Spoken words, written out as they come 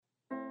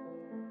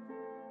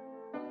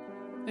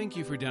Thank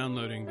you for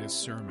downloading this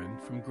sermon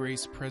from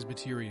Grace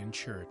Presbyterian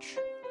Church.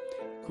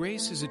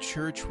 Grace is a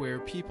church where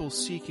people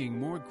seeking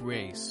more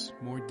grace,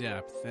 more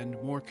depth,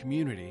 and more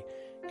community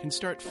can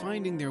start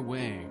finding their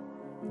way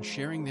and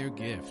sharing their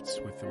gifts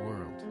with the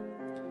world.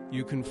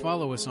 You can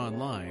follow us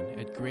online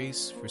at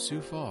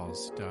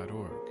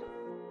graceforsiouxfalls.org.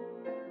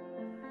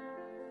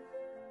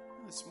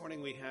 This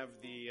morning we have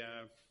the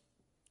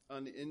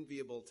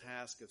unenviable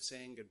task of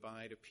saying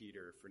goodbye to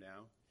Peter for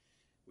now.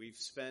 We've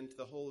spent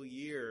the whole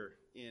year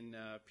in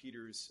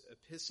Peter's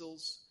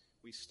epistles.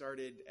 We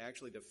started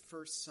actually the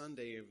first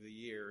Sunday of the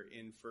year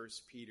in 1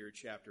 Peter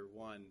chapter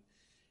 1.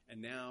 And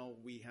now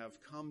we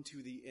have come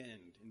to the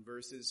end. In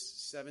verses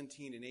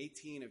 17 and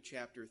 18 of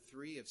chapter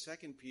 3 of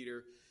 2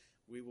 Peter,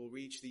 we will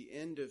reach the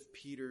end of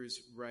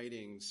Peter's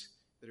writings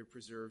that are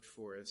preserved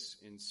for us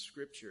in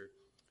Scripture.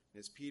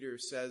 As Peter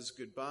says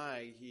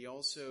goodbye, he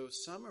also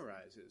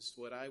summarizes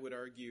what I would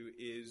argue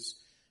is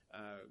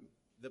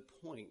the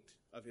point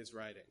of his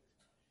writing.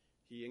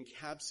 He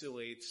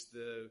encapsulates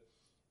the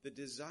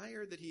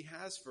desire that he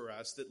has for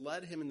us that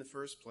led him in the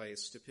first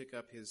place to pick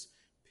up his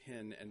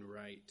pen and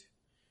write.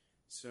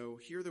 So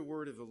hear the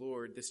word of the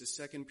Lord. This is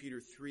 2 Peter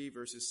 3,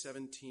 verses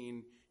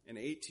 17 and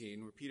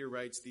 18, where Peter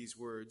writes these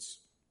words,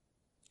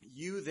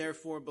 "You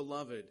therefore,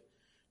 beloved,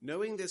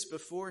 knowing this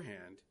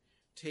beforehand,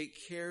 take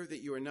care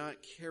that you are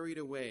not carried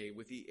away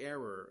with the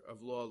error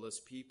of lawless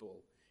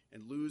people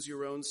and lose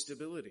your own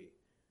stability,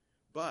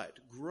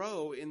 but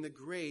grow in the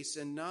grace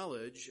and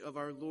knowledge of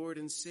our Lord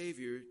and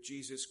Savior,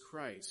 Jesus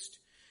Christ.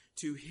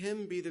 To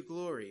him be the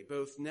glory,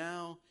 both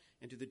now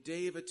and to the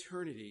day of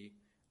eternity.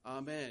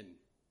 Amen."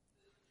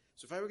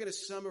 So if I were going to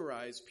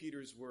summarize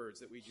Peter's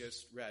words that we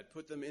just read,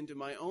 put them into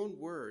my own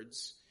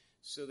words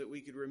so that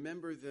we could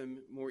remember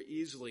them more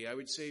easily, I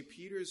would say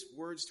Peter's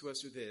words to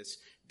us are this: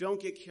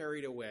 don't get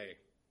carried away.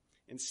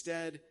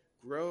 Instead,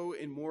 grow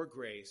in more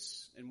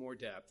grace and more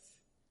depth.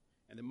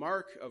 And the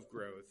mark of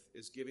growth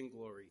is giving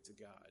glory to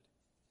God.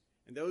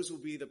 And those will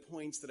be the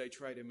points that I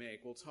try to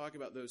make. We'll talk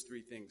about those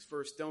three things.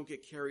 First, don't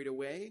get carried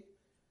away.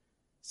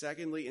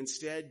 Secondly,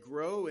 instead,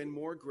 grow in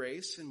more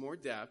grace and more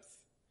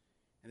depth.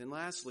 And then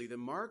lastly, the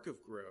mark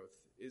of growth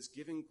is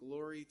giving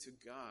glory to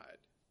God.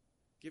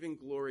 Giving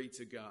glory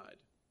to God.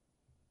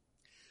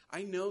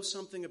 I know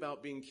something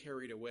about being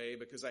carried away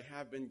because I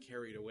have been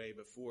carried away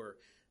before,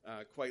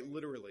 quite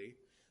literally.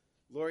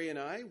 Lori and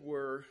I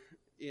were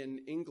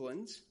in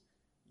England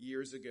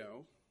years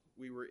ago.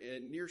 We were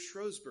near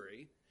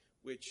Shrewsbury,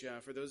 which,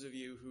 for those of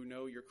you who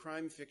know your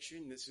crime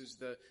fiction, this is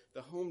the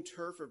home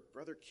turf of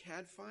Brother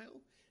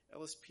Cadfael,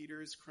 Ellis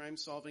Peters'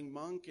 crime-solving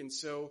monk. And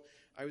so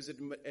I was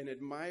an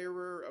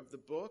admirer of the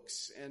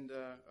books and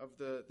of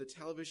the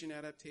television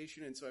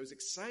adaptation, and so I was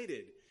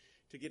excited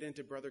to get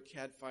into Brother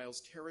Cadfael's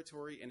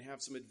territory and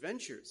have some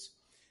adventures.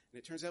 And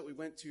it turns out we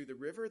went to the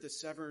river, the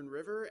Severn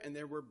River, and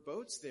there were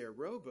boats there,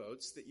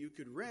 rowboats, that you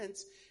could rent,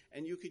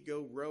 and you could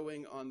go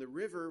rowing on the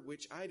river,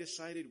 which I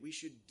decided we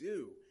should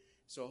do.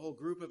 So a whole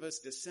group of us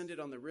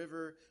descended on the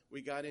river.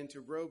 We got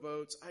into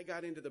rowboats. I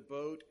got into the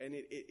boat, and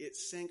it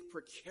sank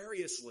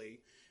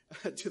precariously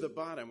to the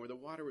bottom, where the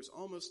water was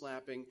almost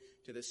lapping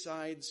to the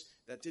sides.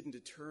 That didn't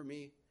deter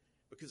me,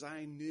 because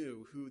I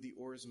knew who the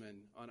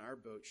oarsman on our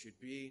boat should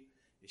be.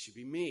 It should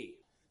be me.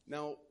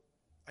 Now,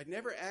 I'd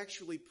never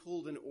actually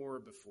pulled an oar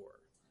before,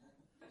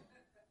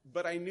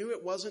 but I knew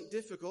it wasn't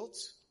difficult,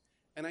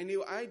 and I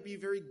knew I'd be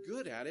very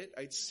good at it.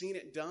 I'd seen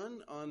it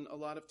done on a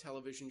lot of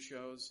television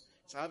shows.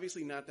 It's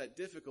obviously not that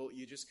difficult.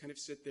 You just kind of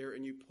sit there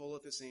and you pull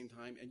at the same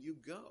time and you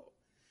go.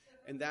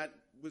 And that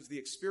was the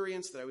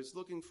experience that I was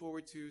looking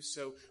forward to.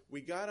 So we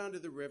got onto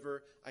the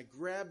river. I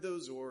grabbed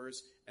those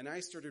oars and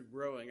I started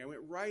rowing. I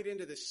went right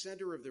into the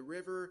center of the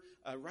river,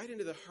 right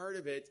into the heart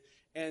of it,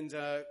 and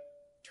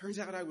turns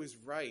out I was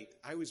right.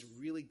 I was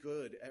really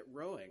good at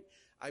rowing.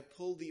 I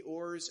pulled the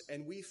oars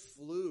and we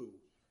flew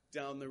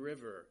down the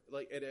river,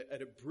 like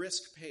at a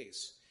brisk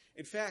pace.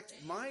 In fact,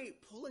 my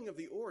pulling of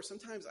the oar,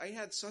 sometimes I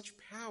had such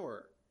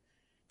power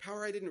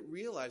I didn't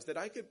realize, that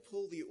I could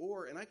pull the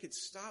oar and I could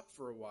stop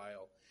for a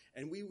while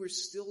and we were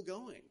still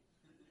going.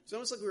 It's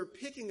almost like we were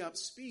picking up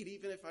speed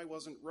even if I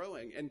wasn't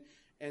rowing.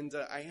 And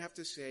I have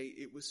to say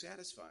it was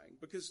satisfying,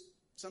 because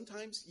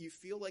sometimes you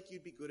feel like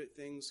you'd be good at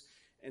things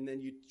and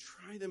then you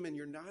try them and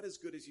you're not as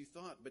good as you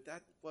thought, but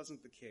that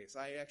wasn't the case.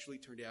 I actually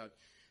turned out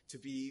to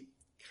be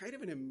kind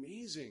of an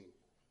amazing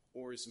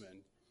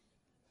oarsman.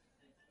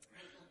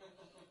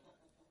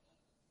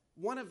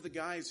 One of the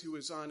guys who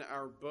was on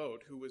our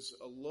boat, who was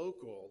a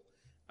local,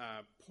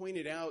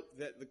 pointed out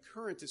that the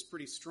current is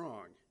pretty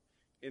strong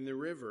in the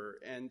river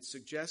and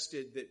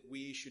suggested that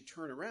we should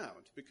turn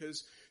around,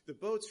 because the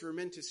boats were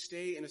meant to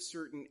stay in a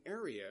certain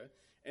area,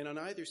 and on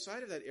either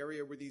side of that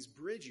area were these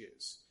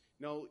bridges.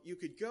 Now, you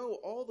could go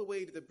all the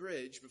way to the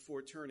bridge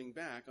before turning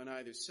back on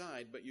either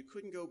side, but you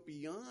couldn't go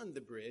beyond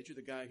the bridge, or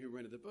the guy who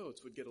rented the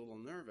boats would get a little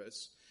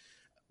nervous.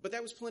 But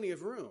that was plenty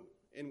of room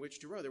in which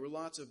to row. There were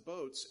lots of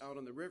boats out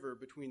on the river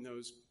between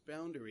those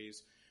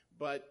boundaries,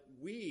 but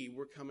we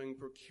were coming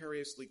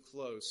precariously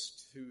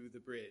close to the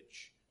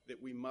bridge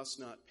that we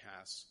must not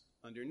pass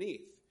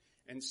underneath.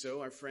 And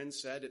so our friend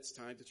said it's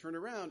time to turn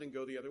around and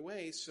go the other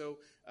way. So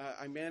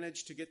I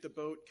managed to get the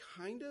boat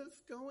kind of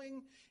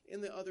going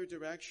in the other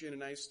direction,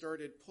 and I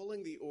started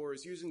pulling the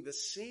oars using the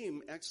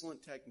same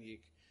excellent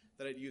technique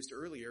that I'd used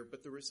earlier,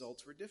 but the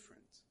results were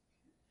different.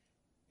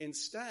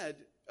 Instead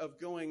of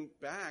going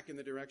back in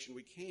the direction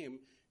we came,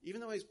 even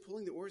though I was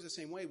pulling the oars the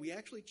same way, we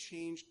actually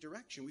changed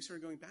direction. We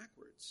started going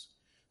backwards.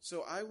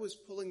 So I was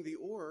pulling the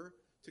oar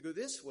to go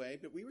this way,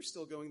 but we were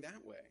still going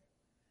that way,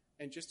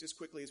 and just as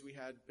quickly as we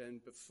had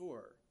been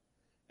before.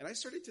 And I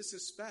started to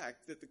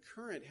suspect that the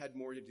current had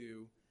more to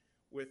do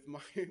with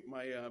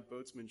my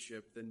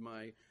boatsmanship than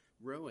my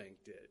rowing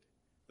did.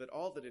 That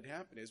all that had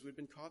happened is we'd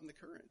been caught in the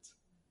current,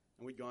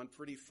 and we'd gone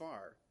pretty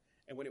far.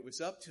 And when it was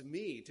up to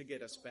me to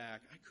get us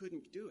back, I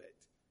couldn't do it.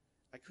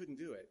 I couldn't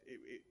do it.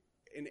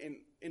 And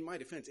in my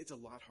defense, it's a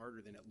lot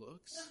harder than it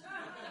looks.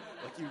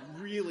 Like, you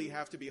really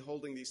have to be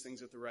holding these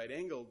things at the right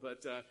angle.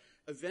 But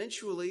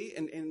eventually,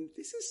 and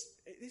this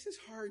is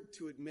hard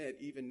to admit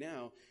even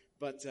now,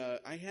 but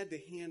I had to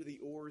hand the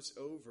oars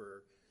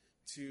over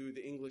to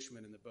the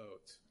Englishman in the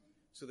boat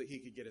so that he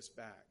could get us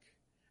back.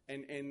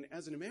 And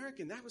as an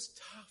American, that was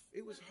tough.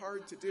 It was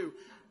hard to do.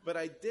 But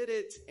I did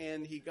it,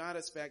 and he got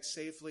us back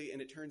safely.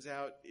 And it turns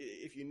out,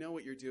 if you know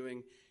what you're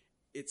doing,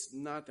 it's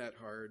not that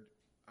hard.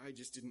 I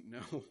just didn't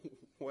know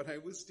what I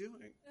was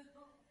doing.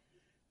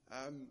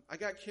 I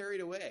got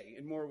carried away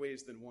in more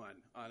ways than one,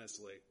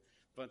 honestly.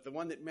 But the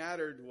one that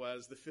mattered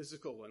was the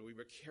physical one. We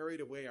were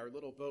carried away. Our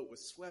little boat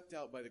was swept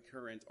out by the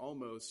current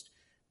almost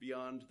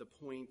beyond the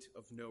point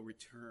of no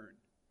return.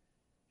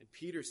 And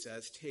Peter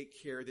says,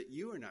 take care that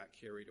you are not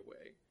carried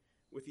away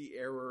with the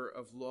error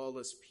of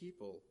lawless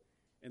people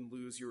and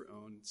lose your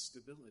own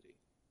stability.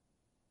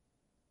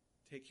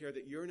 Take care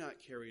that you're not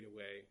carried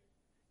away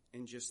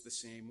in just the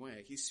same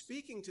way. He's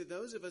speaking to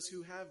those of us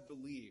who have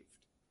believed,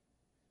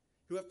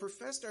 who have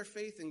professed our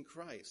faith in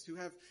Christ, who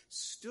have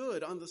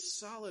stood on the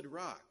solid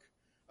rock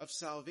of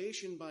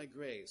salvation by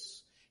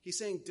grace. He's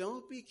saying,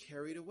 don't be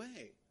carried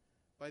away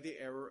by the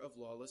error of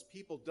lawless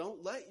people.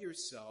 Don't let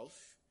yourself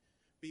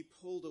be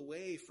pulled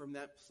away from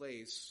that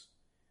place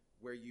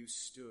where you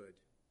stood.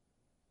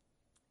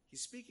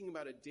 He's speaking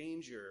about a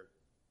danger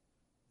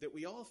that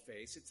we all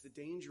face. It's the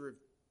danger of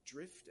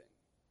drifting.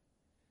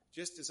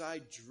 Just as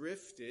I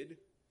drifted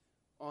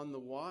on the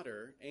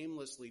water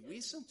aimlessly, we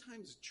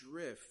sometimes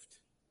drift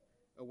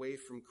away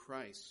from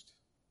Christ.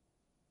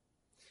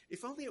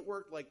 If only it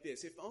worked like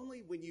this. If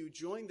only when you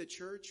joined the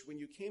church, when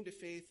you came to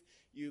faith,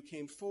 you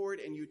came forward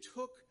and you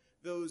took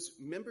those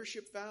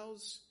membership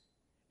vows,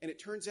 and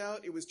it turns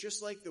out it was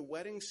just like the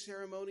wedding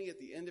ceremony at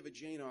the end of a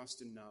Jane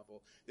Austen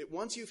novel, that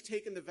once you've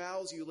taken the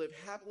vows, you live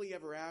happily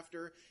ever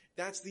after.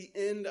 That's the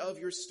end of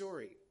your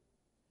story.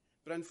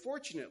 But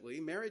unfortunately,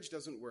 marriage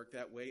doesn't work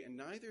that way, and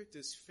neither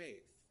does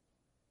faith.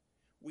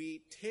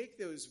 We take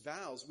those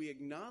vows, we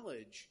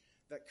acknowledge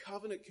that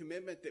covenant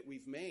commitment that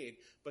we've made,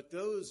 but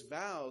those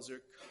vows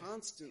are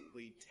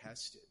constantly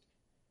tested,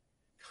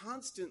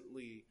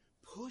 constantly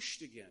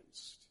pushed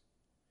against.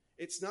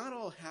 It's not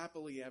all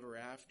happily ever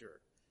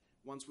after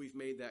once we've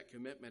made that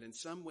commitment. In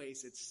some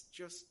ways, it's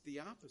just the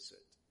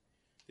opposite.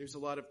 There's a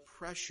lot of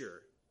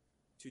pressure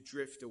to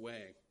drift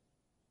away.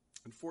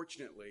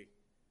 Unfortunately,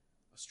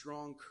 a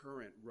strong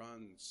current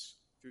runs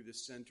through the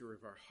center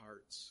of our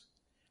hearts.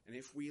 And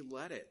if we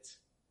let it,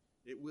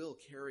 it will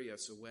carry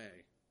us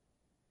away.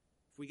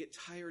 If we get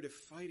tired of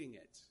fighting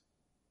it,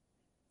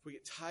 if we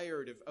get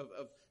tired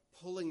of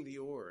pulling the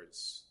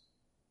oars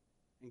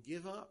and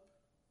give up,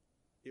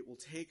 it will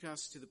take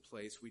us to the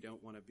place we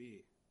don't want to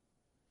be.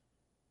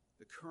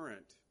 The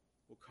current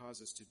will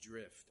cause us to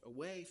drift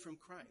away from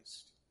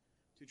Christ,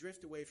 to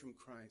drift away from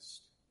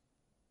Christ.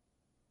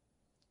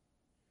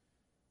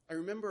 I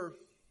remember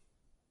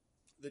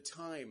the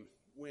time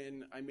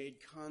when I made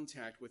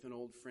contact with an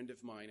old friend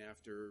of mine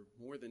after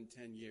more than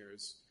 10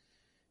 years,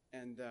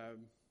 and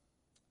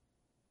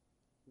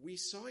we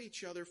saw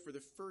each other for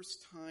the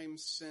first time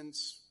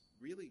since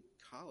really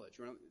college,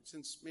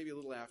 since maybe a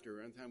little after,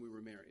 around the time we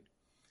were married.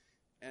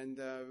 And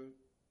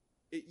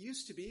it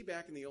used to be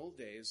back in the old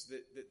days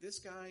that this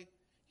guy,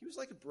 he was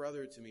like a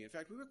brother to me. In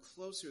fact, we were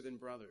closer than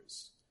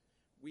brothers.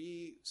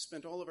 We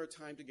spent all of our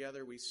time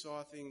together. We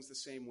saw things the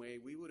same way.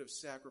 We would have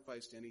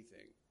sacrificed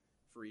anything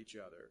for each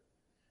other.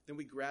 Then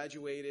we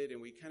graduated,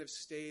 and we kind of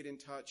stayed in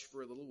touch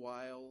for a little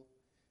while.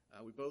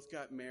 We both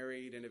got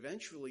married, and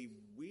eventually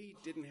we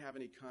didn't have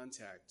any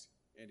contact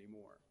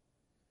anymore.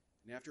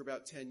 And after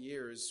about 10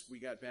 years, we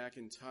got back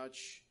in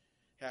touch,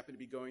 happened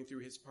to be going through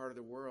his part of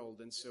the world,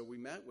 and so we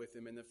met with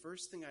him, and the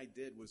first thing I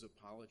did was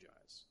apologize.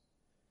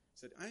 I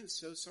said, I am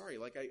so sorry.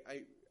 Like,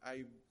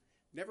 I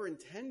never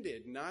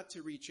intended not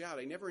to reach out.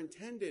 I never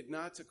intended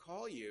not to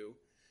call you.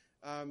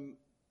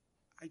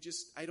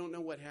 I don't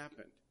know what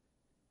happened.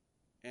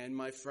 And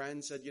my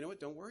friend said, you know what,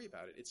 don't worry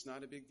about it. It's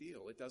not a big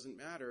deal. It doesn't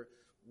matter.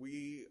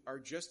 We are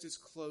just as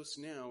close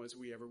now as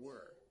we ever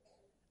were.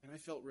 And I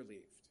felt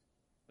relieved.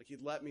 Like,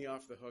 he'd let me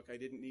off the hook. I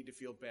didn't need to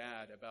feel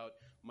bad about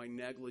my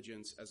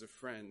negligence as a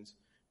friend.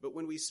 But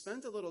when we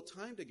spent a little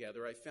time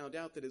together, I found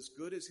out that as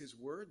good as his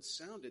words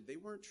sounded, they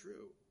weren't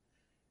true.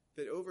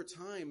 that over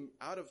time,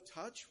 out of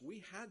touch,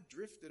 we had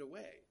drifted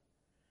away.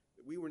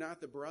 That we were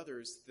not the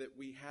brothers that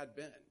we had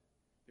been.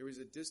 There was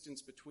a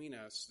distance between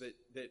us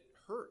that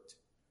hurt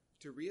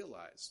to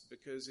realize,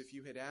 because if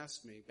you had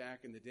asked me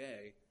back in the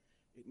day,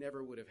 it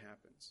never would have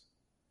happened.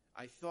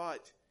 I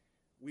thought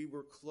we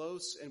were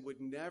close and would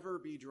never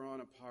be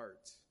drawn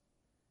apart.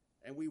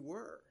 And we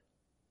were.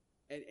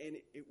 And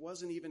it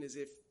wasn't even as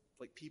if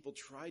like people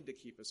tried to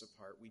keep us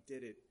apart. We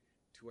did it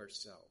to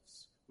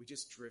ourselves. We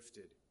just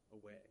drifted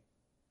away.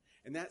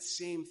 And that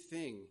same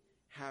thing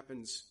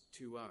happens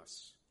to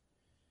us.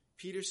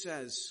 Peter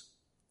says,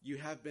 you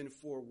have been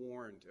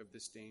forewarned of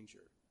this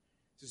danger.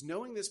 He says,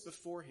 knowing this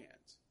beforehand.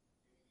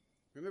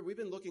 Remember, we've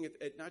been looking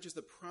at not just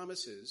the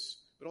promises,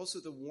 but also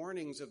the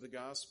warnings of the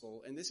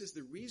gospel, and this is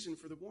the reason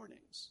for the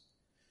warnings.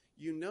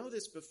 You know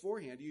this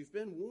beforehand. You've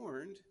been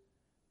warned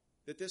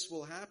that this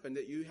will happen,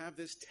 that you have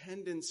this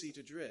tendency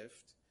to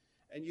drift,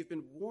 and you've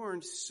been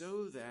warned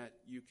so that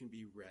you can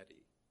be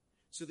ready,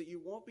 so that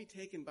you won't be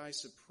taken by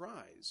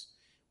surprise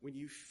when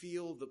you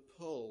feel the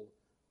pull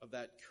of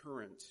that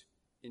current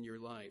in your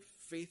life.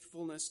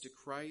 Faithfulness to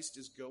Christ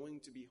is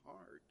going to be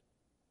hard,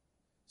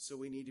 so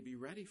we need to be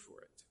ready for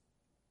it.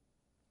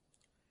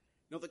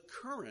 Now, the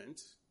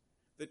current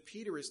that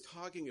Peter is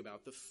talking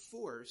about, the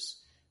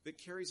force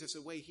that carries us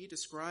away, he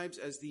describes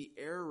as the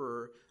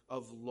error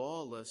of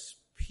lawless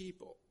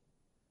people.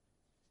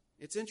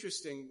 It's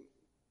interesting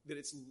that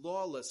it's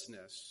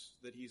lawlessness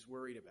that he's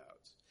worried about.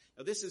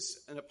 Now, this is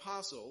an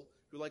apostle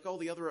who, like all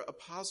the other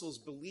apostles,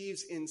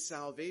 believes in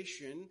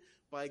salvation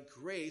by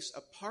grace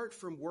apart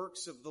from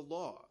works of the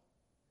law.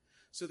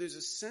 So there's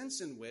a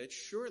sense in which,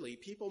 surely,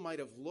 people might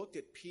have looked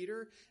at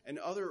Peter and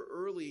other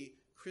early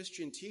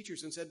Christian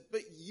teachers and said,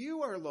 but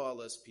you are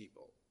lawless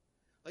people.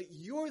 Like,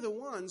 you're the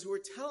ones who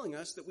are telling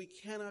us that we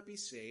cannot be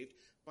saved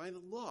by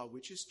the law,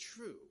 which is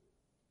true.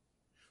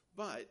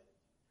 But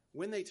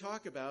when they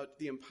talk about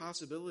the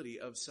impossibility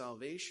of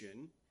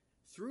salvation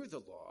through the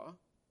law,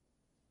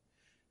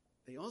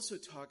 they also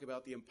talk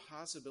about the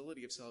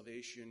impossibility of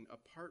salvation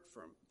apart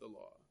from the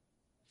law.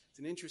 It's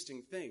an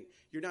interesting thing.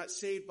 You're not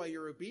saved by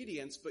your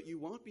obedience, but you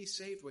won't be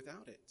saved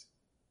without it.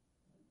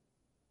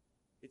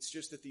 It's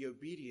just that the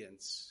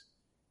obedience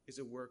is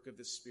a work of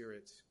the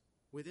Spirit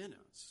within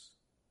us.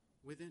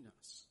 Within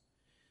us.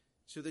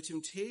 So the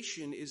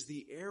temptation is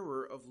the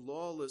error of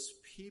lawless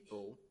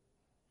people.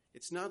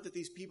 It's not that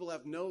these people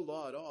have no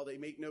law at all. They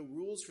make no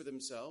rules for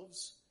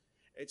themselves.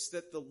 It's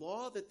that the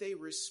law that they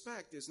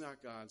respect is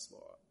not God's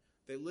law.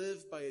 They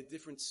live by a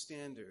different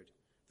standard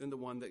than the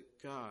one that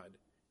God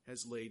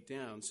has laid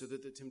down. So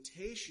that the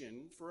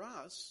temptation for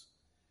us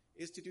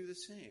is to do the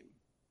same.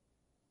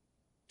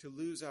 To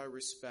lose our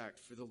respect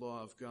for the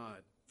law of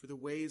God, for the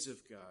ways of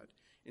God.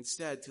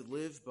 Instead, to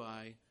live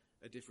by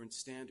a different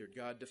standard.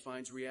 God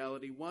defines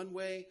reality one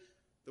way,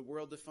 the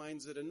world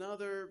defines it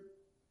another.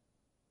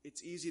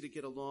 It's easy to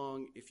get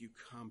along if you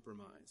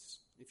compromise,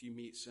 if you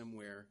meet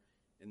somewhere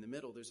in the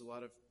middle. There's a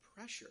lot of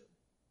pressure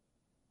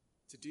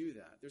to do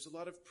that. There's a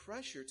lot of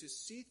pressure to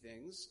see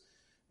things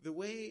the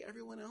way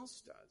everyone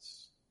else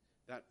does.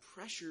 That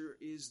pressure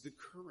is the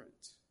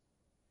current.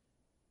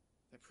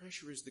 That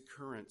pressure is the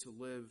current to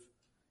live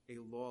a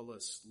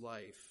lawless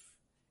life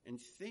and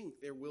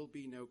think there will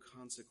be no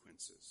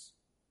consequences.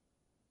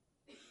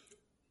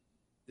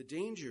 The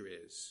danger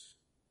is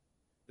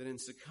that in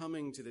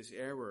succumbing to this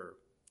error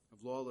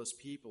of lawless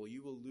people,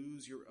 you will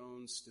lose your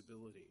own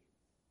stability.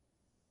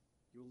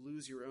 You will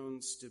lose your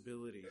own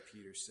stability,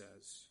 Peter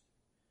says,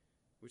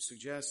 which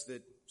suggests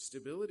that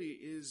stability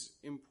is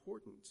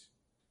important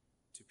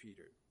to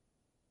Peter.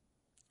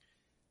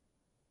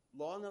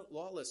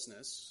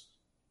 Lawlessness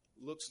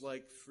looks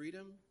like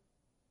freedom,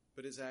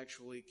 but is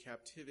actually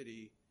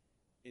captivity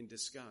in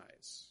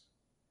disguise.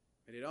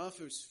 And it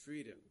offers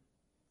freedom.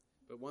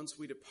 But once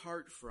we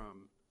depart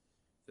from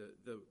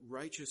the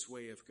righteous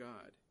way of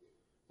God,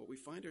 what we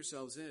find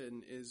ourselves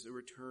in is a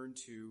return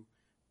to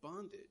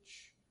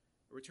bondage.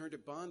 A return to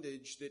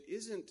bondage that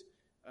isn't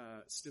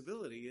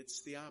stability,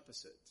 it's the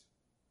opposite.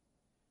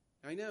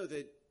 I know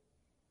that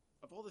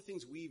of all the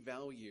things we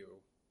value,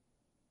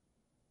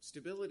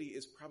 stability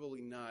is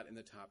probably not in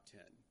the top 10.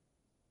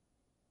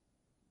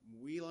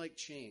 We like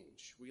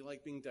change. We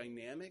like being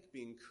dynamic,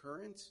 being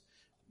current,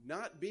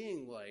 not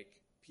being like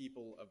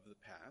people of the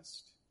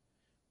past.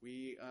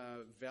 We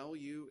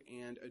value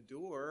and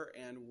adore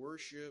and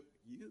worship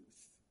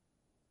youth.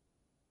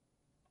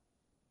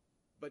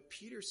 But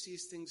Peter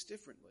sees things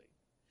differently.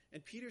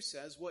 And Peter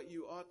says what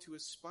you ought to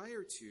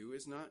aspire to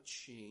is not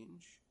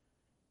change,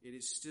 it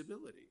is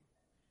stability.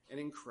 And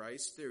in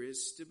Christ there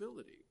is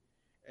stability.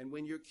 And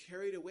when you're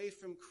carried away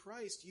from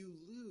Christ, you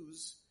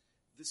lose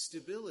the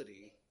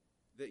stability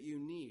that you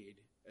need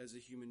as a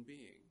human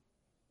being.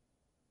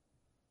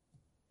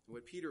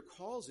 What Peter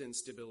calls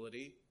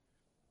instability,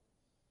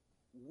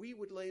 we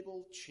would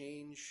label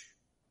change,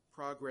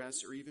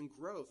 progress, or even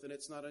growth. And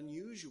it's not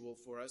unusual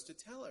for us to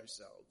tell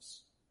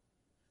ourselves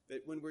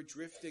that when we're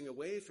drifting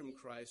away from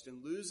Christ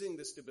and losing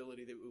the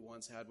stability that we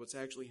once had, what's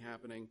actually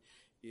happening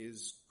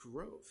is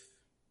growth.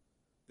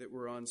 that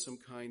we're on some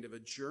kind of a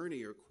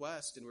journey or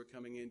quest and we're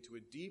coming into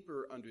a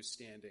deeper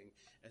understanding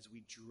as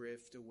we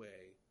drift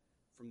away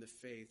from the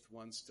faith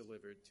once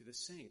delivered to the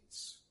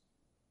saints.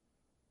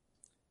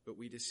 But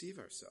we deceive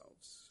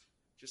ourselves,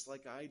 just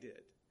like I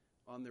did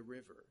on the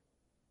river.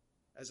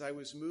 As I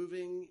was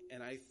moving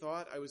and I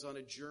thought I was on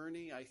a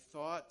journey, I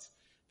thought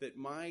that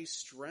my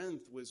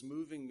strength was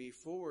moving me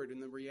forward,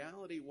 and the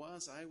reality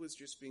was I was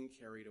just being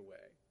carried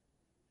away.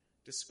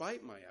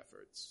 Despite my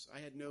efforts, I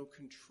had no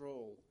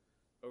control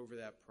over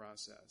that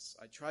process.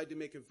 I tried to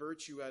make a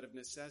virtue out of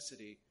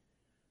necessity,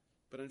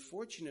 but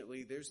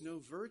unfortunately, there's no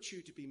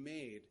virtue to be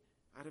made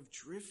out of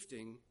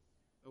drifting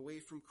away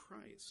from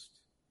Christ.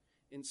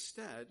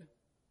 Instead,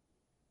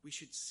 we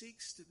should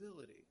seek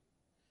stability.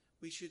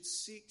 We should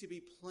seek to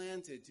be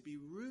planted, to be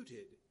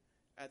rooted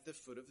at the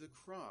foot of the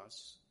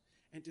cross,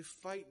 and to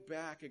fight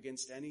back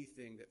against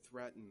anything that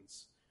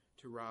threatens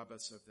to rob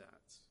us of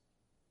that.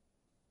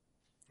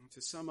 And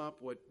to sum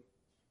up what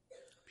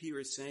Peter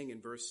is saying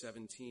in verse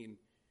 17,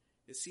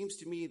 it seems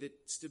to me that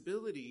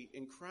stability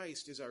in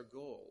Christ is our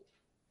goal.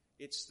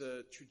 It's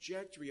the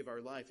trajectory of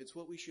our life. It's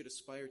what we should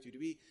aspire to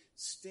be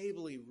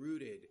stably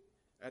rooted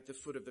at the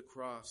foot of the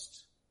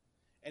cross.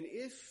 And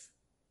if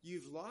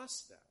you've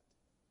lost that,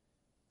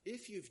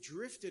 if you've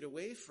drifted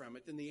away from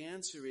it, then the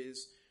answer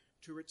is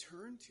to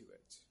return to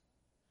it.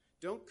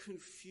 Don't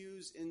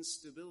confuse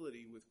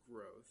instability with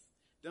growth.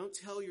 Don't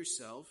tell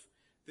yourself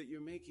that you're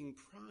making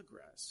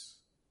progress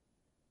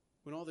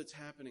when all that's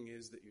happening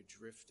is that you're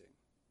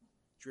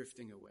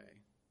drifting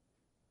away.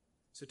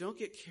 So don't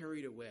get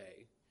carried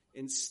away.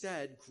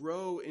 Instead,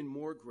 grow in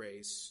more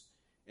grace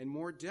and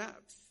more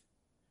depth.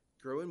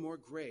 Grow in more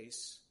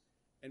grace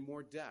and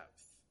more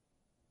depth.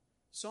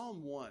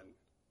 Psalm 1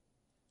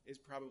 is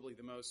probably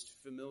the most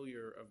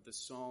familiar of the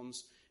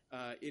Psalms.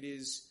 It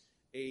is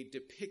a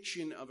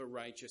depiction of a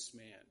righteous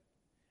man.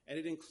 And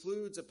it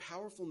includes a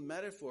powerful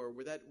metaphor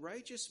where that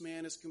righteous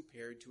man is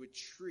compared to a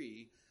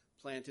tree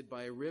planted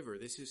by a river.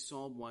 This is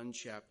Psalm 1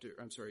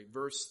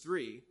 verse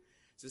 3. It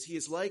says, "He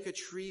is like a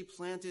tree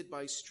planted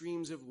by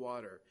streams of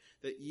water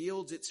that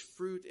yields its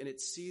fruit in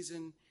its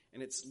season,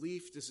 and its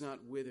leaf does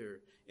not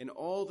wither. In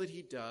all that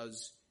he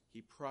does,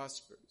 he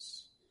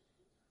prospers."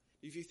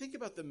 If you think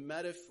about the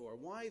metaphor,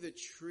 why the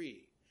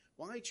tree?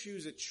 Why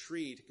choose a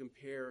tree to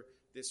compare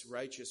this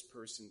righteous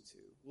person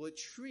to? Well, a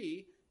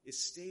tree is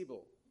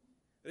stable.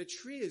 A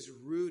tree is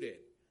rooted.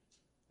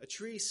 A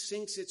tree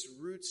sinks its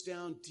roots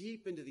down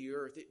deep into the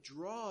earth. It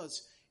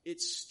draws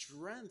its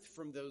strength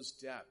from those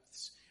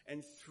depths,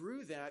 and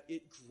through that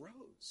it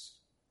grows.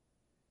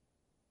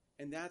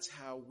 And that's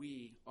how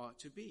we ought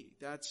to be.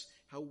 That's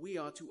how we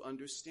ought to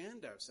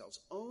understand ourselves.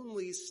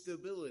 Only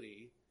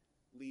stability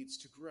leads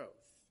to growth.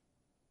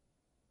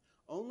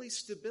 Only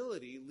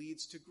stability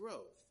leads to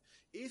growth.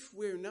 If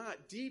we're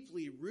not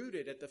deeply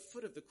rooted at the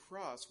foot of the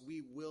cross,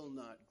 we will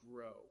not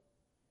grow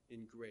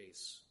in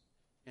grace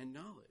and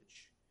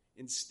knowledge.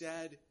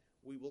 Instead,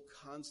 we will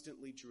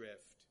constantly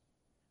drift,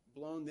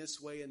 blown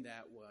this way and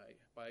that way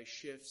by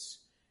shifts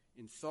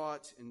in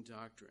thought and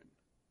doctrine.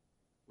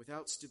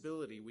 Without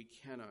stability, we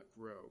cannot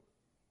grow.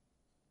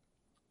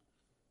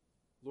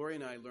 Lori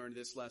and I learned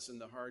this lesson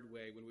the hard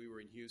way when we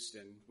were in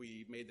Houston.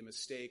 We made the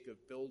mistake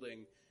of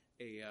building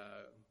a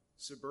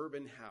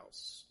suburban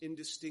house,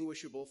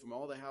 indistinguishable from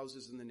all the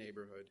houses in the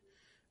neighborhood.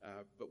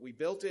 But we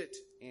built it,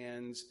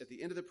 and at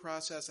the end of the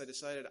process, I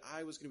decided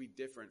I was going to be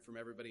different from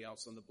everybody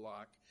else on the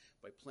block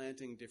by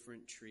planting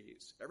different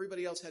trees.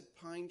 Everybody else had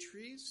pine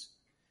trees,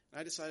 and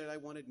I decided I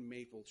wanted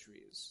maple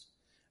trees.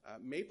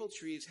 Maple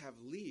trees have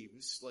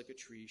leaves like a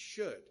tree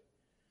should.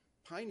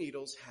 Pine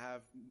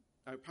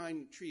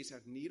trees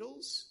have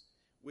needles,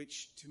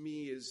 which to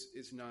me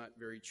is not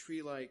very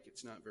tree-like.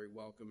 It's not very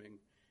welcoming.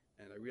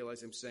 And I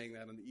realize I'm saying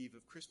that on the eve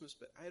of Christmas,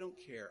 but I don't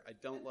care. I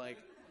don't like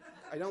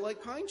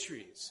pine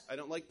trees. I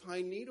don't like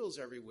pine needles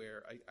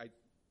everywhere.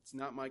 It's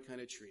not my kind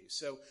of tree.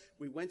 So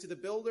we went to the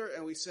builder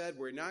and we said,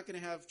 we're not going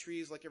to have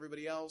trees like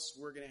everybody else.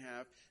 We're going to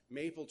have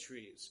maple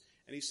trees.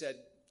 And he said,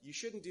 you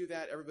shouldn't do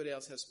that. Everybody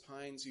else has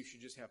pines. You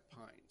should just have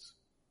pines.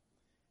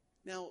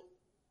 Now,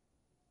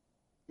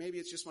 maybe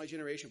it's just my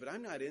generation, but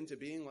I'm not into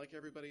being like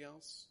everybody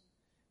else.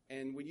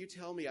 And when you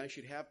tell me I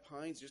should have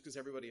pines just because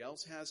everybody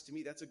else has, to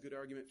me, that's a good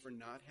argument for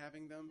not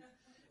having them.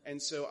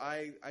 And so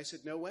I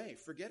said, no way,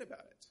 forget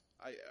about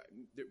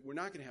it. We're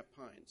not going to have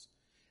pines.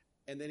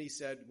 And then he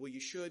said, well, you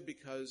should,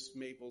 because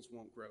maples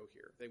won't grow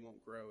here. They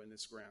won't grow in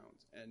this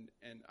ground.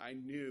 And I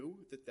knew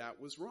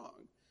that was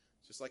wrong.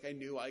 Just like I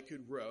knew I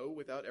could row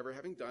without ever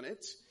having done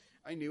it,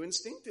 I knew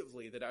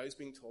instinctively that I was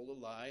being told a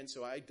lie. And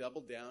so I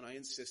doubled down. I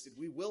insisted,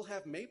 we will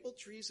have maple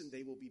trees and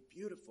they will be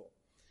beautiful.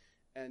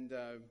 And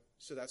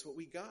so that's what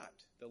we got.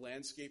 The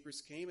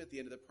landscapers came at the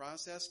end of the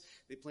process.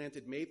 They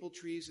planted maple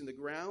trees in the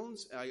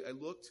grounds. I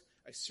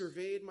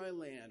surveyed my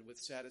land with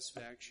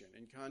satisfaction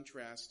in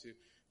contrast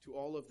to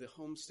all of the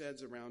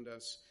homesteads around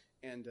us.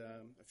 And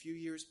a few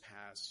years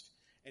passed.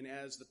 And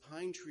as the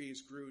pine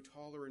trees grew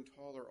taller and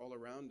taller all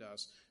around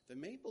us, the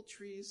maple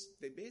trees,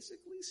 they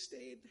basically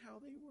stayed how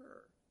they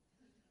were.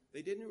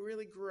 They didn't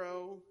really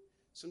grow.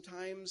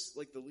 Sometimes,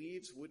 like, the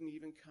leaves wouldn't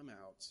even come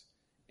out,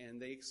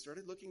 and they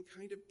started looking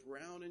kind of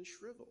brown and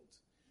shriveled,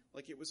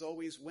 like it was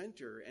always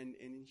winter. And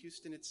in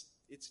Houston,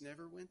 it's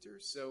never winter,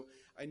 so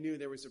I knew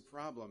there was a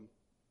problem.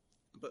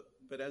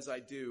 But as I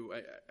do,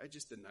 I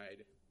just denied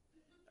it.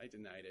 I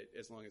denied it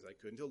as long as I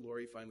could, until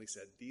Lori finally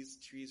said,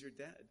 "These trees are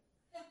dead,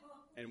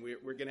 and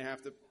we're going to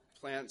have to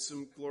plant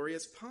some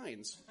glorious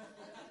pines."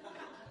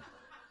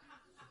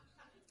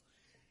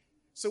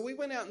 So we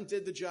went out and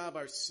did the job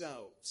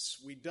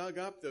ourselves. We dug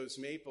up those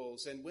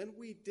maples, and when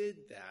we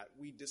did that,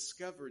 we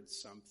discovered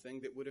something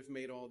that would have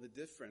made all the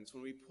difference.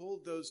 When we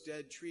pulled those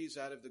dead trees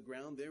out of the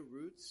ground, their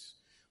roots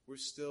were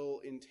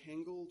still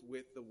entangled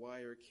with the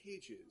wire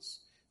cages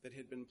that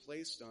had been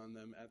placed on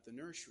them at the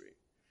nursery.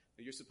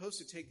 Now, you're supposed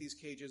to take these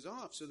cages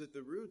off so that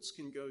the roots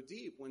can go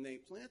deep when they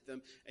plant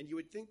them, and you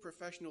would think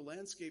professional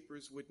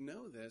landscapers would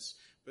know this,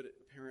 but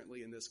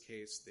apparently in this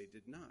case they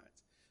did not.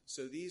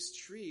 So these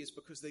trees,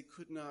 because they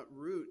could not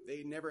root,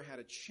 they never had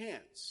a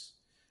chance.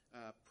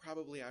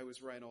 Probably I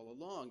was right all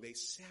along. They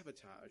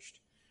sabotaged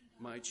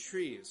my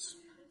trees.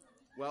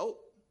 Well,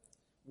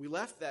 we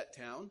left that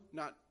town,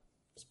 not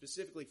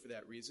specifically for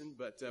that reason,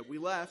 but we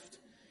left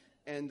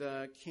and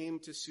came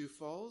to Sioux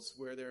Falls,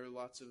 where there are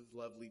lots of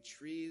lovely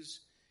trees.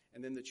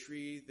 And then the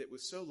tree that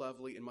was so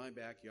lovely in my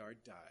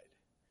backyard died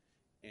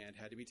and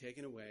had to be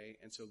taken away.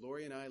 And so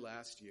Lori and I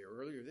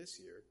earlier this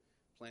year,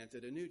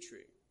 planted a new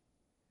tree.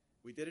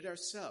 We did it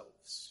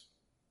ourselves.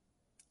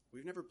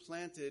 We've never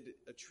planted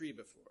a tree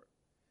before.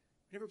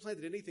 We've never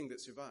planted anything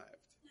that survived.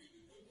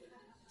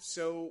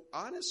 So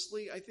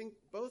honestly, I think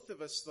both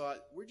of us thought,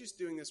 we're just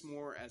doing this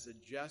more as a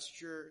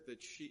gesture.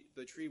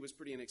 The tree was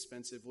pretty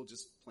inexpensive. We'll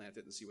just plant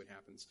it and see what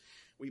happens.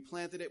 We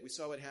planted it. We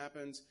saw what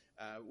happened.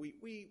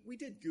 We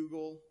did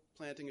Google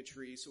planting a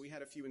tree, so we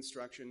had a few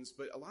instructions,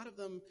 but a lot of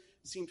them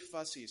seemed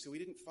fussy, so we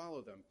didn't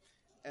follow them.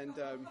 And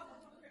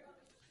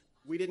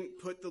we didn't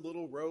put the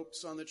little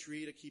ropes on the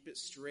tree to keep it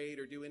straight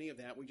or do any of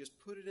that. We just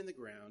put it in the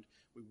ground.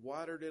 We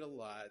watered it a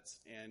lot,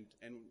 and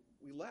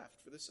we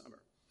left for the summer.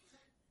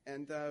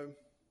 And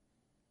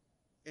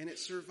it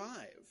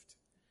survived,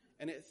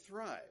 and it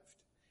thrived.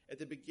 At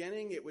the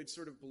beginning, it would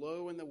sort of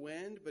blow in the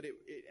wind,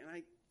 and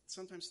I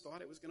sometimes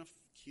thought it was going to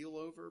keel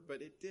over,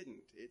 but it didn't.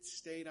 It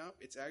stayed up.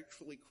 It's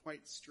actually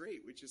quite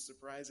straight, which is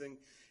surprising,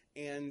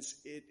 and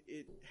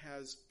it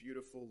has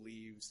beautiful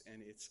leaves,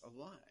 and it's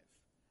alive.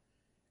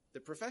 The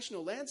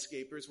professional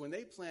landscapers, when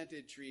they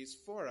planted trees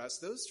for us,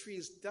 those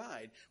trees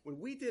died. When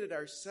we did it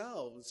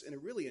ourselves in a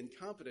really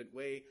incompetent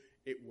way,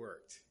 it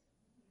worked.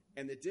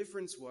 And the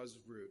difference was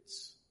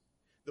roots.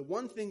 The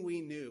one thing we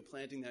knew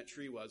planting that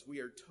tree was, we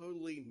are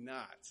totally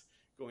not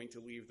going to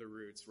leave the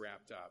roots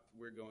wrapped up.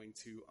 We're going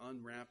to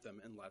unwrap them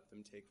and let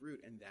them take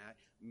root. And that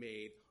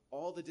made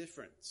all the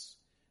difference.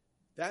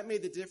 That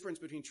made the difference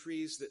between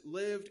trees that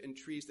lived and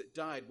trees that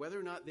died, whether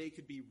or not they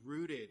could be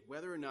rooted,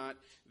 whether or not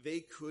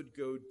they could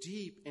go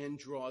deep and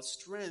draw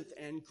strength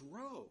and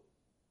grow.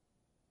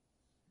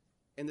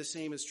 And the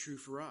same is true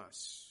for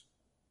us.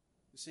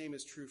 The same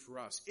is true for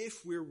us.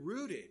 If we're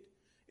rooted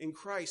in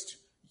Christ,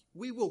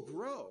 we will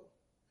grow.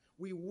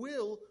 We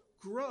will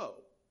grow.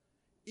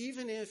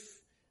 Even if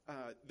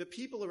the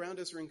people around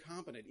us are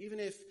incompetent, even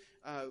if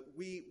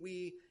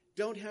we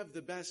don't have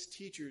the best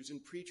teachers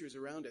and preachers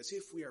around us,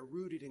 if we are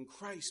rooted in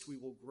Christ, we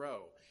will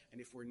grow.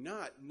 And if we're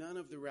not, none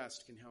of the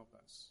rest can help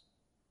us.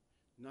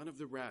 None of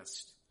the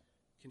rest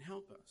can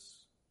help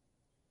us.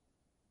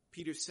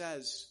 Peter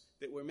says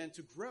that we're meant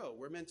to grow.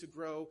 We're meant to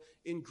grow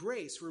in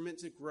grace. We're meant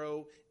to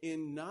grow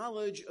in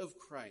knowledge of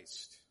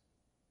Christ,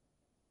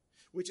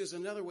 which is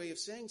another way of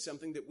saying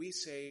something that we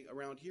say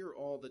around here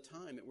all the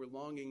time, that we're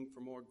longing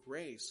for more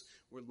grace.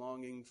 We're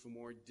longing for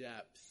more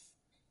depth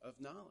of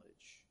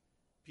knowledge.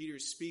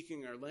 Peter's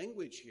speaking our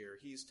language here.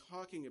 He's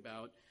talking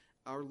about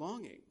our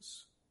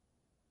longings.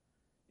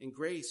 In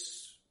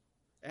grace,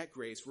 at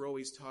Grace, we're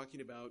always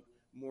talking about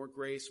more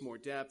grace, more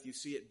depth. You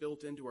see it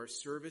built into our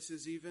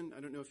services even.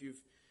 I don't know if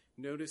you've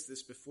noticed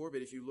this before,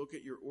 but if you look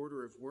at your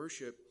order of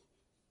worship,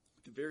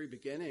 at the very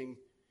beginning,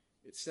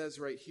 it says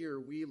right here,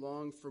 we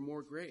long for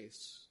more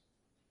grace.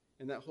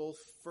 And that whole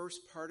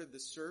first part of the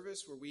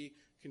service where we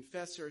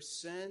confess our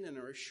sin and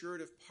are assured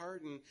of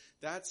pardon,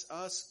 that's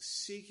us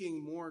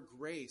seeking more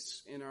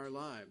grace in our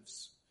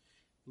lives.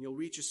 And you'll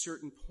reach a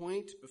certain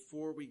point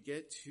before we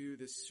get to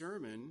the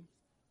sermon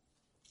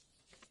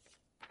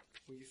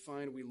where you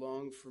find we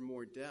long for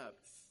more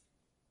depth.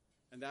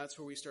 And that's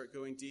where we start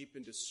going deep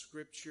into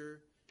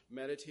Scripture,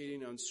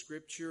 meditating on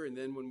Scripture. And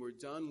then when we're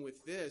done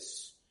with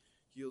this,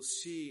 you'll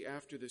see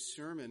after the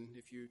sermon,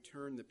 if you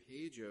turn the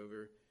page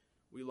over,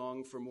 we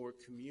long for more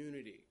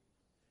community.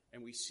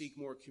 And we seek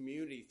more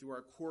community through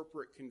our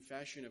corporate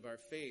confession of our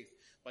faith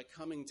by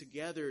coming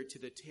together to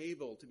the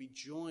table to be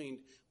joined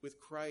with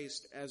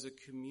Christ as a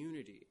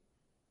community.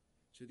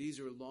 So these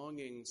are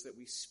longings that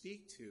we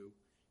speak to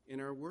in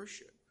our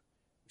worship.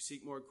 We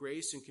seek more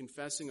grace in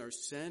confessing our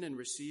sin and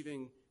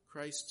receiving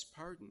Christ's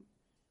pardon.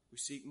 We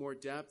seek more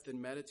depth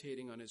in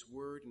meditating on His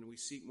Word, and we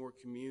seek more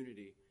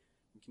community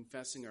in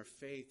confessing our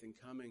faith and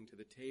coming to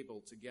the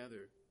table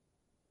together.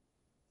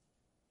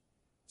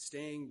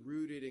 Staying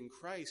rooted in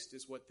Christ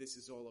is what this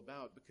is all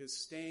about, because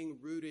staying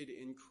rooted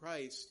in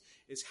Christ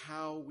is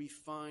how we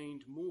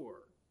find more.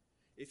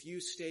 If you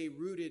stay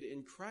rooted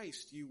in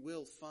Christ, you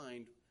will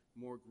find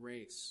more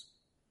grace.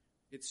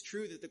 It's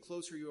true that the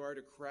closer you are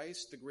to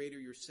Christ, the greater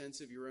your sense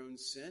of your own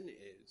sin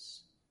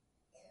is.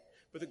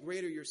 But the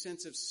greater your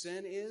sense of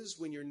sin is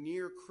when you're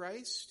near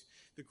Christ,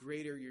 the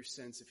greater your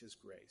sense of his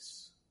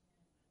grace.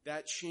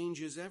 That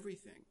changes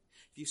everything.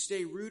 If you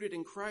stay rooted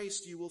in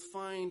Christ, you will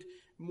find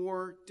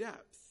more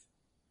depth.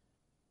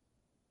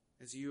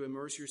 As you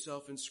immerse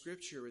yourself in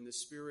Scripture and the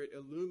Spirit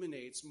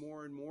illuminates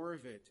more and more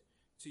of it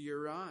to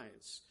your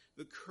eyes,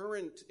 the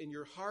current in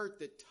your heart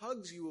that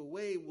tugs you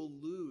away will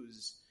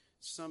lose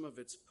some of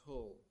its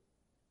pull.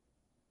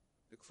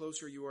 The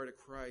closer you are to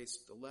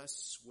Christ, the less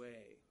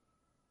sway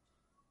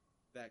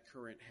that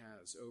current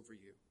has over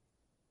you.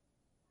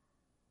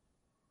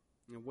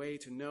 And a way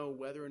to know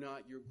whether or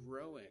not you're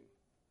growing,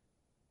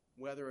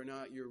 whether or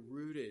not you're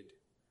rooted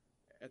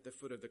at the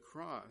foot of the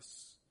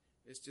cross,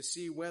 is to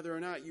see whether or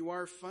not you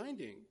are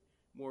finding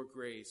more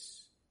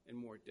grace and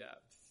more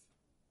depth.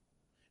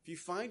 If you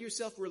find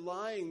yourself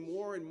relying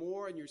more and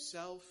more on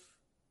yourself,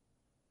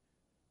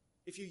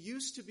 if you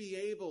used to be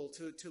able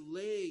to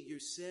lay your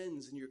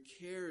sins and your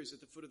cares at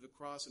the foot of the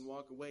cross and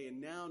walk away,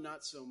 and now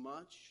not so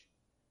much,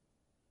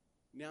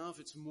 now if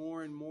it's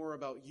more and more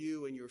about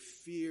you and your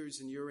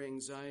fears and your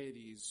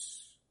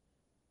anxieties,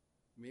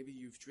 maybe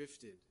you've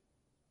drifted.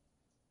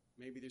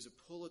 Maybe there's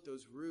a pull at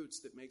those roots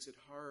that makes it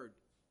hard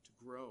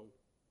to grow.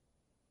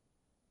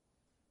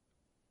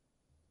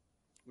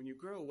 When you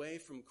grow away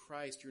from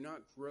Christ, you're not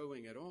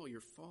growing at all,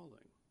 you're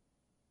falling.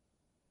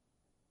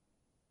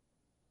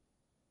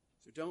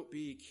 So don't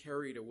be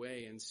carried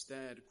away.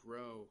 Instead,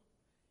 grow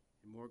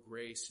in more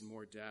grace and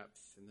more depth.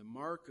 And the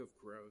mark of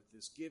growth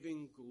is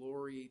giving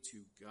glory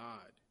to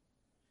God.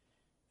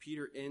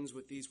 Peter ends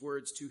with these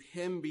words, "To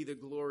him be the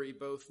glory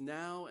both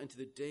now and to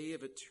the day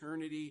of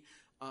eternity.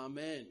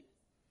 Amen."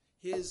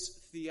 His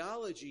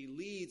theology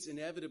leads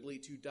inevitably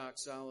to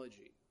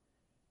doxology.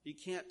 He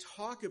can't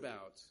talk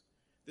about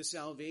the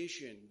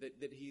salvation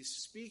that he's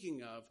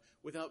speaking of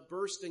without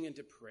bursting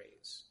into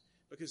praise,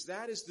 because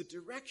that is the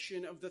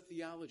direction of the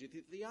theology.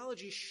 The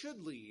theology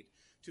should lead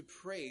to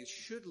praise,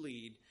 should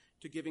lead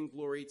to giving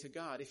glory to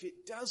God. If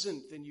it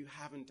doesn't, then you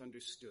haven't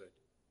understood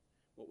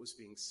what was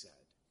being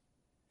said.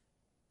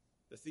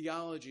 The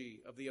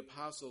theology of the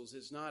apostles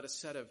is not a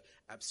set of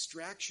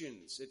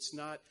abstractions. It's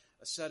not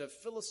a set of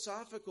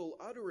philosophical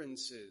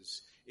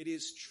utterances. It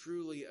is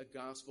truly a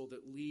gospel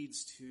that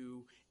leads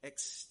to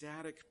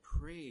ecstatic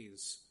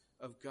praise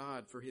of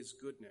God for his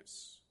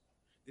goodness.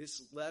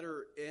 This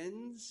letter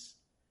ends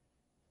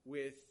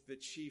with the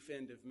chief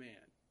end of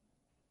man,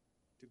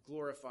 to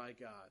glorify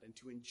God and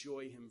to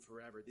enjoy him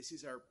forever. This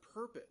is our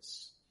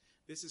purpose.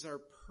 This is our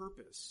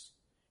purpose,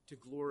 to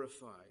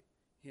glorify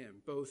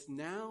him, both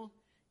now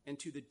and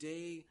to the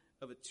day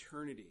of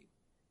eternity.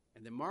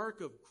 And the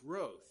mark of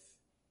growth,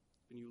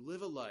 when you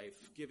live a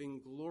life giving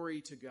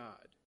glory to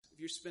God. If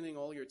you're spending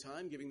all your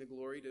time giving the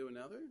glory to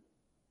another,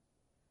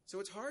 so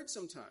it's hard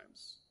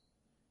sometimes.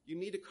 You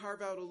need to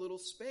carve out a little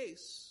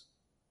space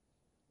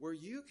where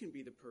you can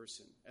be the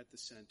person at the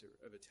center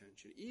of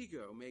attention.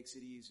 Ego makes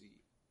it easy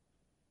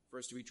for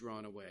us to be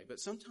drawn away. But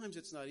sometimes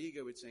it's not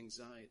ego, it's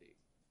anxiety,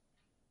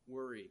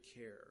 worry,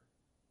 care.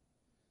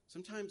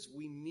 Sometimes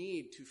we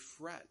need to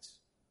fret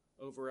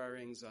over our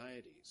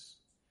anxieties.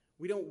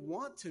 We don't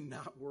want to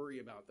not worry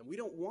about them. We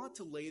don't want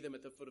to lay them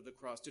at the foot of the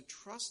cross, to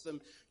trust them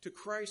to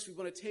Christ. We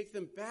want to take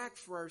them back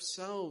for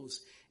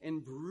ourselves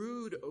and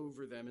brood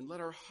over them and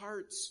let our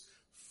hearts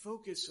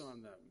focus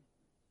on them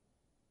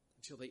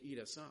until they eat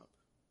us up.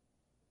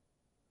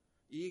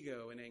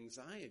 Ego and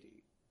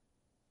anxiety,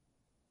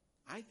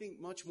 I think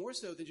much more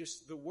so than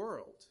just the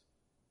world,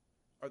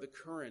 are the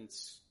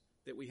currents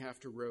that we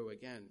have to row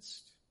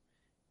against.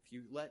 If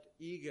you let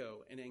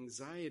ego and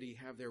anxiety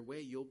have their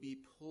way, you'll be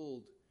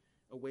pulled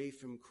away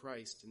from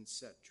Christ and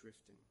set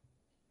drifting.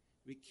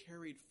 Be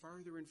carried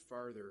farther and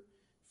farther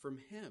from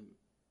him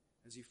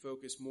as you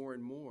focus more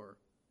and more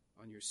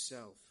on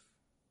yourself.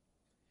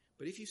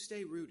 But if you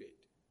stay rooted,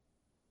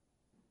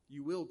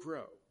 you will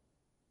grow,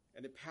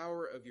 and the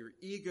power of your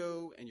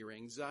ego and your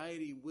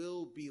anxiety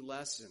will be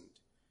lessened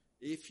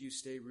if you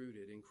stay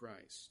rooted in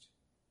Christ.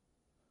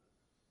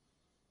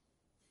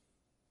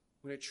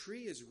 When a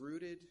tree is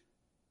rooted,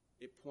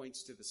 it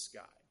points to the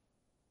sky.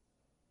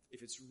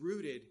 If it's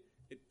rooted,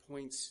 it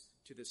points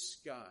to the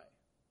sky.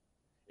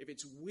 If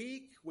it's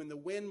weak, when the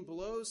wind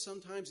blows,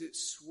 sometimes it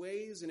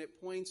sways and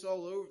it points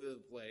all over the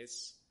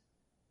place.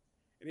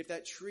 And if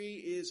that tree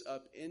is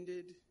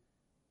upended,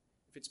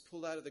 if it's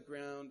pulled out of the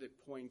ground,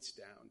 it points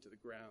down to the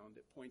ground.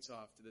 It points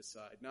off to the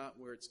side, not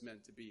where it's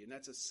meant to be. And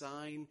that's a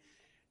sign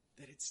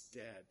that it's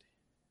dead.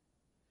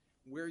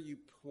 Where you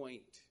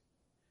point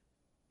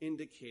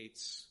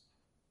indicates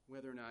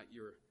whether or not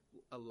you're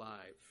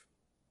alive.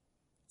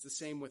 It's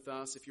the same with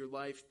us. If your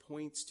life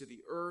points to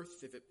the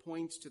earth, if it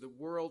points to the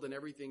world and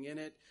everything in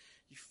it,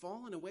 you've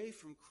fallen away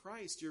from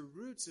Christ. Your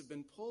roots have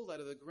been pulled out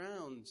of the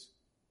ground,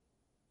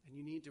 and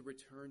you need to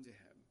return to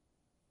him.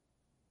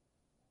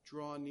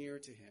 draw near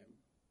to him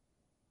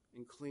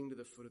and cling to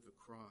the foot of the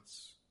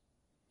cross.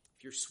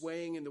 If you're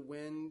swaying in the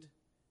wind,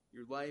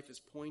 your life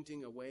is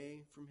pointing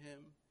away from him,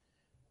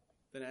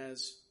 then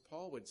as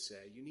Paul would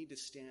say, you need to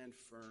stand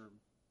firm.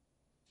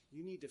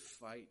 You need to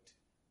fight.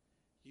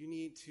 You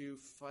need to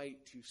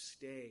fight to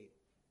stay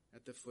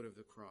at the foot of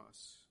the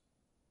cross.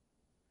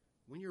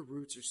 When your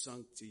roots are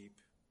sunk deep,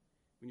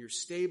 when you're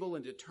stable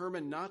and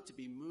determined not to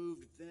be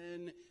moved,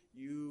 then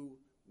you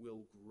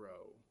will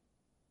grow.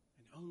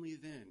 And only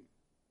then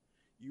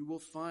you will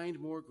find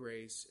more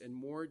grace and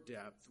more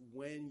depth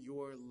when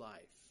your life,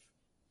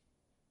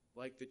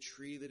 like the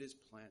tree that is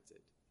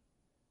planted,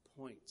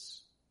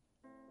 points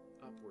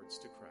upwards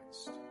to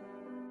Christ.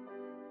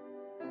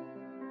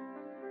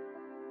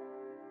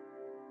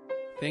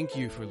 Thank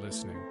you for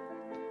listening.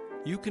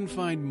 You can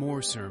find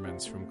more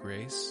sermons from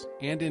Grace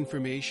and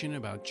information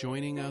about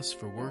joining us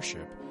for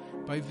worship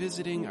by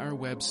visiting our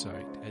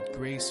website at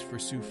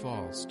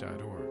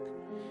graceforsiouxfalls.org.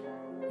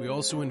 We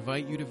also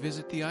invite you to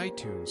visit the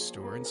iTunes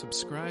store and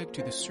subscribe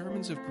to the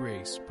Sermons of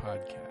Grace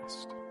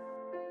podcast.